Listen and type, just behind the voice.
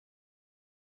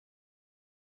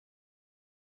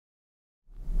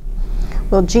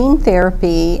Well, gene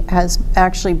therapy has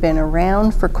actually been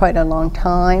around for quite a long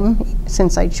time.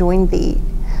 Since I joined the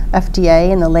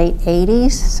FDA in the late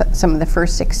 80s, some of the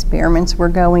first experiments were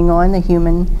going on, the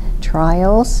human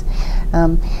trials.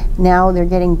 Now they're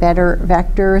getting better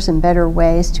vectors and better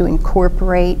ways to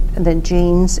incorporate the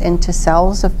genes into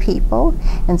cells of people.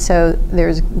 And so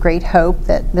there's great hope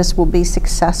that this will be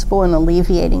successful in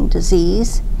alleviating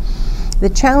disease. The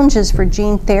challenges for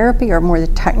gene therapy are more the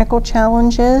technical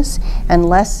challenges and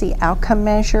less the outcome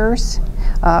measures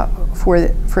for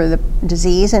the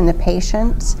disease and the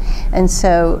patients. And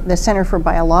so the Center for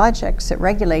Biologics that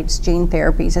regulates gene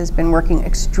therapies has been working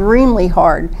extremely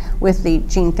hard with the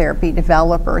gene therapy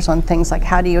developers on things like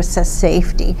how do you assess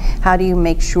safety? How do you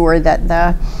make sure that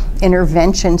the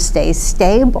intervention stays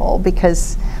stable?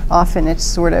 Because often it's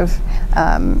sort of,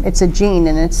 it's a gene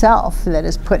in itself that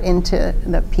is put into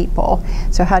the people.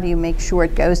 So how do you make sure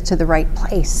it goes to the right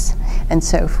place and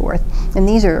so forth? And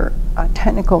these are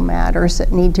technical matters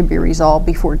that need to be resolved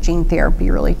before gene therapy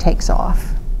really takes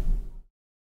off.